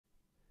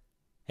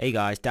Hey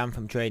guys, Dan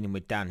from Trading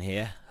with Dan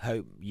here.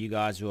 Hope you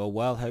guys are all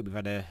well. Hope you've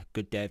had a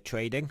good day of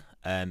trading.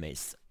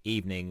 It's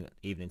evening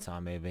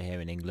time over here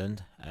in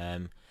England.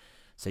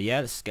 So yeah,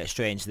 let's get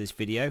straight into this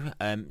video.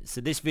 So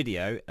this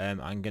video,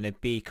 I'm going to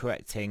be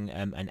correcting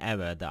an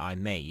error that I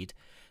made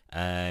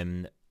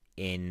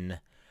in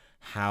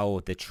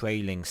how the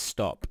trailing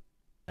stop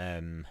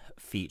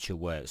feature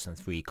works on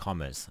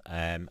 3Commas.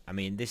 I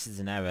mean, this is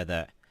an error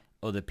that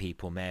other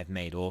people may have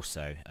made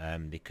also,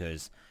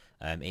 because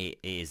it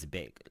is a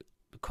bit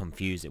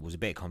confused. It was a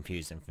bit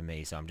confusing for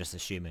me, so I'm just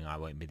assuming I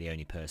won't be the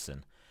only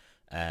person.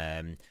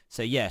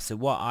 So yeah, so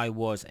what I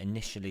was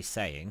initially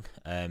saying,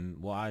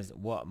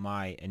 what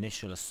my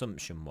initial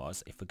assumption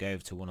was, if we go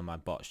over to one of my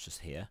bots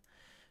just here,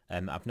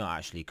 I've not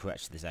actually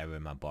corrected this error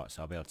in my bot,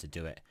 so I'll be able to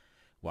do it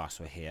whilst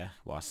we're here,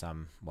 whilst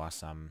I'm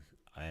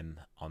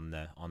on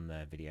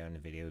the video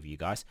with you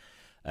guys.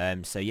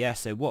 So yeah,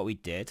 so what we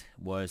did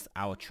was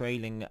our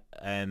trailing,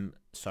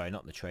 sorry,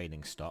 not the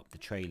trailing stop, the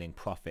trailing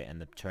profit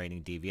and the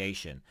trailing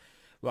deviation.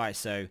 Right,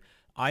 so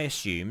I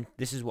assumed,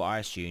 this is what I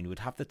assumed, would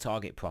have the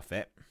target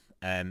profit.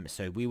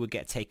 So we would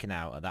get taken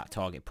out at that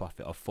target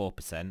profit of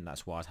 4%.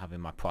 That's why I was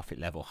having my profit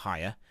level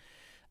higher.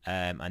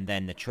 And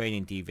then the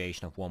trailing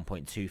deviation of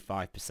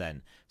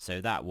 1.25%. So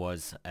that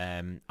was,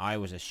 I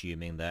was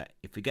assuming that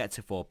if we get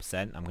to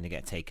 4%, I'm going to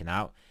get taken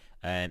out.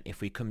 If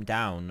we come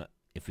down,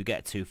 if we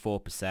get to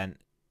 4%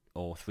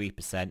 or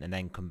 3% and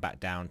then come back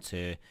down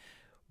to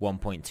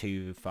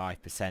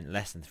 1.25%,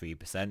 less than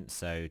 3%,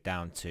 so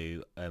down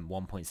to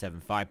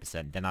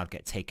 1.75%, then I'd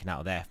get taken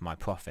out of there for my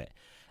profit.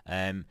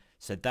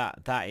 So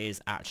that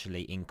is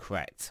actually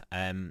incorrect.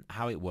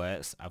 How it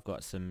works, I've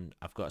got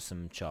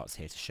some charts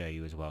here to show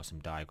you as well, some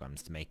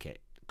diagrams to make it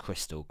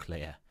crystal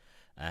clear.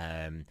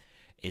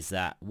 Is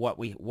that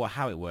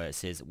how it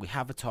works is we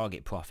have a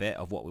target profit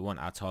of what we want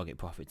our target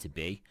profit to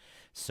be.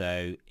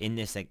 So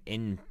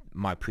in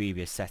my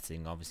previous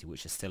setting, obviously,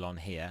 which is still on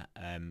here,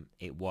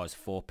 it was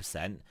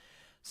 4%.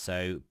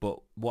 So but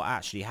what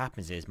actually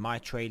happens is my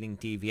trailing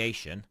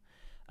deviation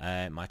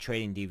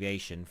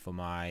for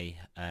my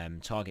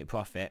target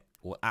profit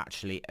will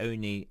actually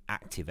only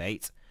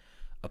activate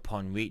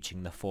upon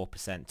reaching the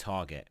 4%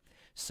 target.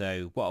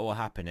 So what will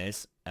happen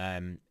is,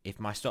 if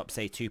my stop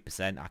say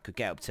 2%, I could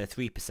get up to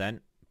 3%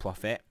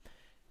 profit,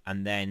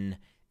 and then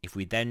if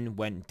we then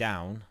went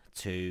down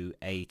to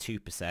a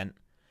 2%,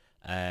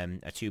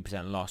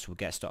 loss will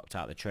get stopped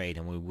out of the trade,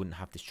 and we wouldn't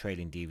have this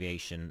trailing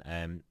deviation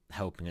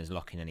helping us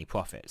lock in any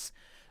profits.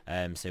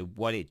 So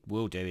what it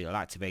will do, it'll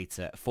activate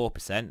at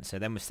 4%. So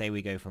then we say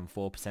we go from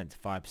 4% to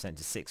 5%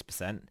 to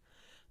 6%,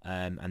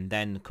 and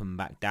then come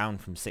back down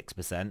from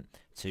 6%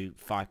 to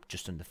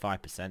just under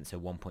 5%, so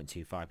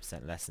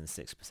 1.25% less than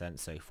 6%,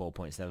 so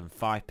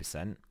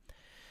 4.75%.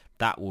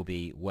 That will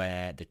be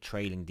where the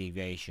trailing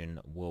deviation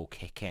will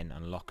kick in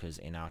and lock us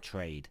in our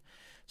trade.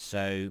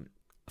 So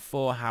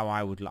for how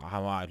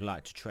I'd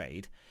like to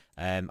trade,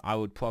 I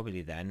would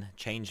probably then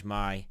change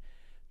my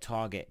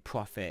target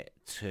profit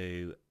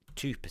to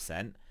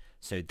 2%.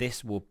 So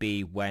this will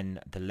be when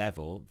the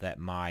level that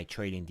my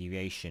trailing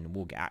deviation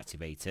will get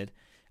activated,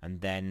 and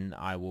then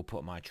I will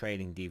put my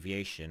trailing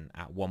deviation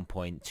at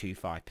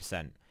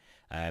 1.25%.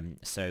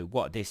 So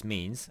what this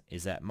means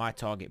is that my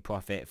target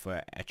profit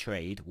for a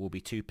trade will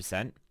be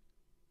 2%.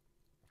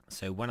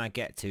 So when I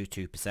get to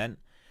 2%,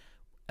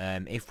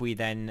 if we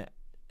then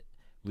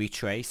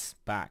retrace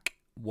back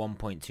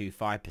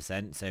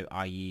 1.25%, so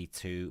i.e.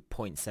 to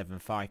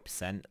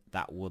 0.75%,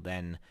 that will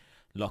then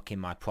lock in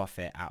my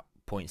profit at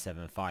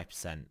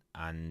 0.75%,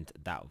 and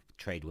that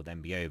trade will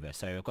then be over.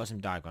 So I've got some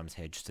diagrams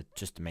here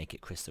just to make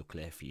it crystal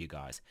clear for you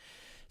guys.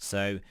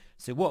 So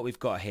what we've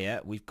got here,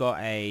 we've got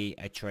a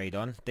trade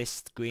on.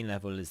 This green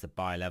level is the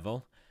buy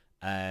level.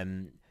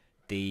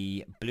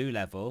 The blue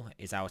level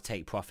is our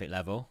take profit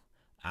level,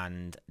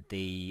 and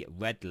the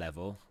red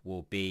level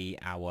will be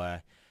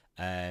our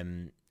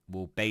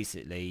will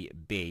basically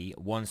be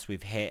once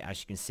we've hit,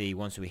 as you can see,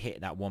 once we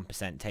hit that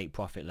 1% take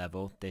profit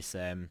level, this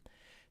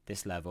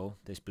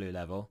blue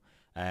level,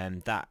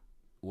 that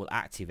will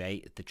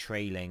activate the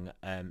trailing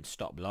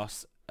stop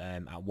loss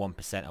at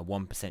 1%, a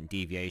 1%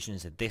 deviation.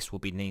 So this will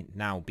be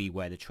now be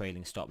where the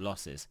trailing stop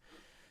loss is.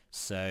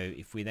 So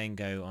if we then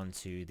go on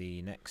to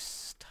the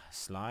next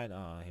slide,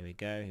 here we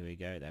go,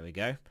 there we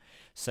go.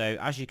 So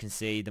as you can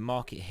see, the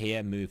market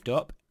here moved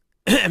up,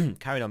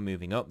 carried on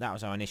moving up. That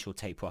was our initial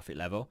take profit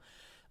level.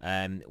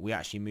 We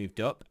actually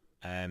moved up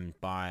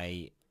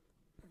by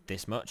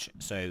this much,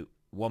 so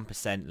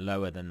 1%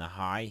 lower than the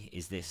high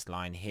is this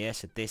line here.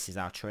 So this is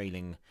our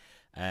trailing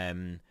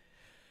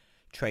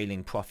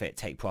profit,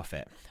 take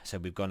profit. So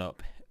we've gone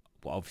up,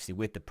 well, obviously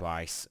with the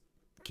price,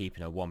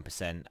 keeping a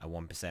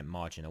 1%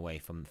 margin away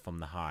from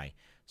the high.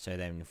 So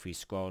then if we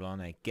scroll on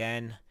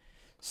again,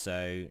 so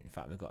in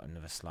fact we've got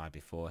another slide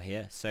before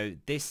here. So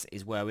this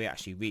is where we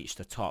actually reached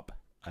the top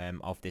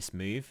of this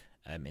move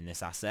in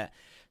this asset.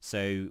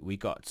 So we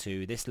got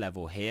to this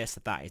level here,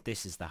 so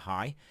this is the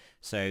high.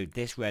 So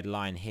this red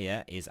line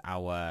here is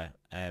our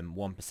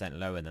 1%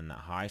 lower than that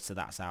high, so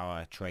that's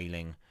our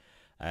trailing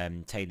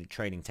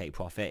take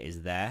profit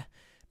is there.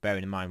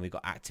 bearing in mind we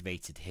got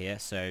activated here.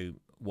 So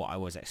what I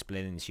was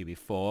explaining to you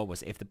before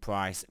was if the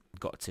price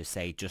got to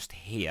say just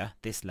here,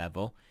 this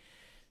level,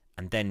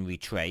 and then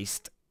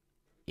retraced,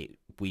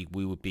 we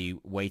would be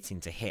waiting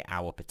to hit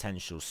our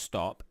potential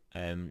stop.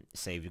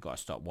 Say if we've got a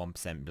stop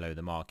 1% below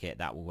the market,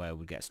 that will where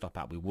we get stop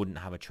at. We wouldn't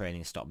have a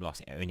trailing stop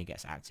loss. It only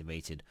gets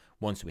activated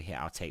once we hit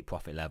our take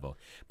profit level.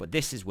 But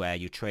this is where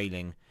your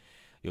trailing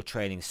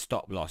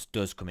stop loss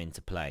does come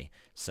into play.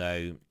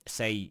 So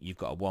say you've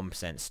got a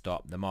 1%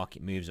 stop, the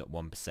market moves at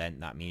 1%,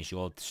 that means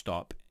your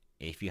stop,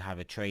 if you have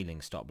a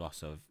trailing stop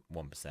loss of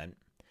 1%,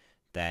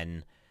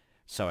 then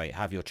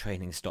have your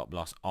trailing stop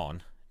loss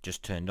on,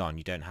 just turned on,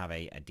 you don't have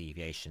a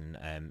deviation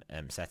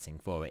setting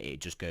for it, it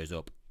just goes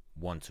up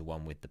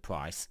 1-to-1 with the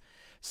price.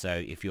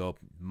 So if the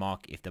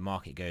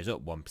market goes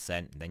up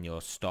 1%, then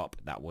your stop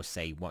that was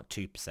say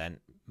 2%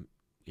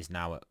 is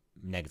now at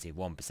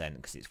 -1%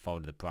 because it's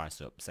followed the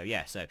price up. So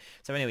yeah, so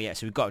anyway, yeah,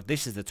 so we've got,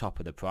 this is the top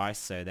of the price.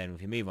 So then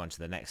if we move on to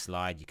the next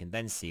slide, you can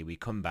then see we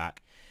come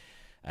back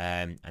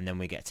and then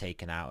we get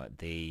taken out at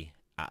the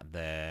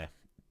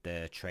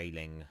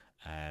trailing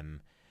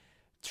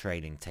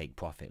take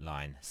profit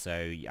line.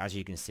 So as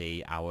you can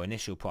see, our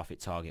initial profit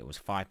target was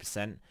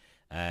 5%.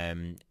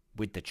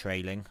 With the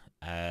trailing,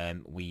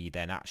 we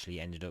then actually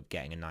ended up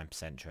getting a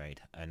 9%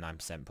 trade, a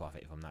 9%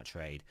 profit from that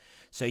trade.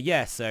 So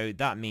yeah, so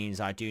that means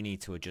I do need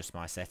to adjust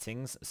my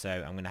settings. So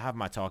I'm going to have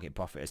my target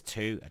profit as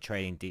 2,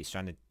 a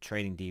standard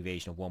trading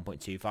deviation of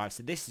 1.25.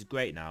 So this is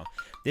great now.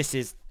 This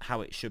is how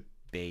it should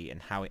be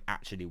and how it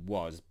actually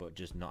was, but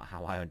just not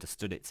how I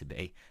understood it to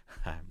be,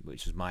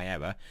 which was my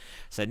error.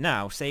 So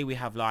now, say we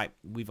have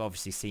we've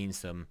obviously seen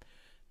some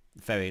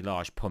very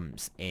large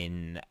pumps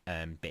in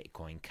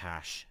Bitcoin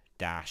Cash,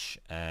 Dash,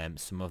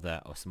 some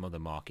other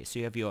markets. So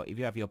if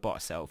you have your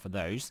bot set up for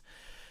those,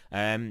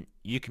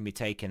 you can be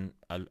taking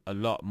a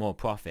lot more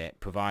profit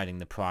providing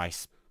the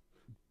price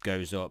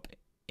goes up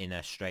in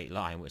a straight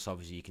line, which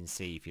obviously you can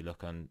see if you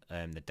look on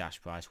the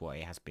Dash price what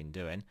it has been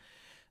doing.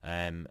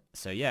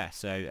 So yeah,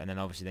 and then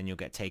obviously then you'll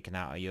get taken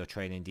out of your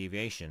trading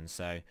deviation.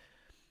 So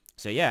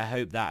yeah,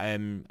 hope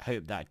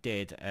that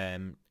did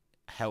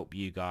help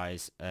you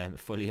guys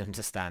fully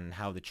understand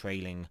how the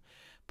trailing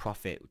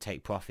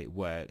take profit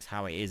works,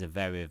 how it is a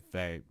very,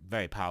 very,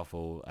 very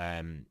powerful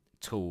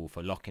tool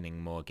for locking in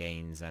more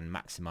gains and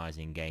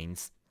maximizing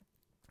gains.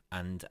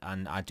 And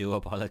I do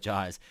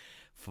apologize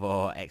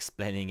for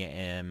explaining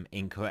it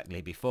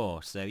incorrectly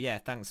before. So yeah,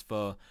 thanks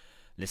for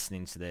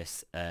listening to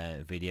this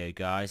video,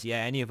 guys. Yeah,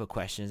 any other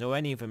questions or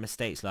any other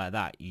mistakes like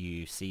that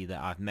you see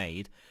that I've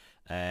made,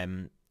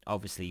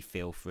 obviously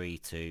feel free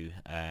to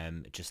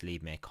just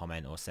leave me a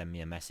comment or send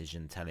me a message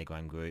in the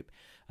Telegram group,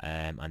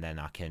 and then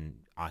I can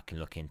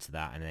look into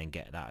that and then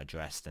get that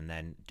addressed and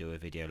then do a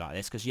video like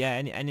this. Because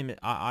yeah,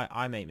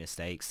 I make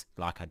mistakes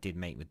like I did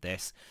make with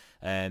this.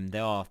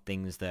 There are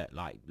things that,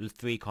 like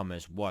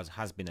 3Commas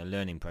has been a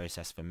learning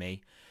process for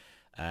me.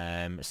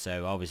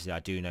 So obviously I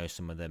do know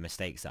some of the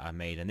mistakes that I've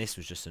made, and this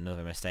was just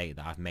another mistake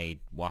that I've made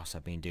whilst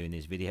I've been doing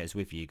these videos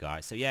with you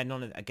guys. So yeah,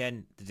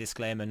 again, the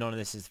disclaimer, none of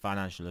this is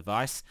financial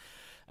advice.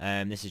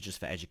 This is just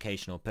for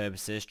educational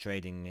purposes.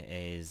 Trading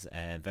is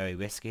very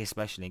risky,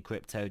 especially in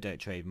crypto. Don't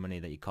trade money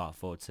that you can't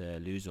afford to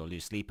lose or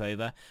lose sleep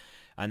over.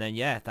 And then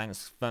yeah,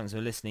 thanks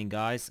for listening,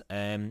 guys.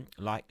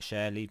 Like,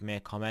 share, leave me a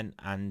comment,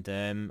 and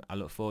I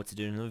look forward to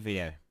doing another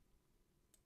video.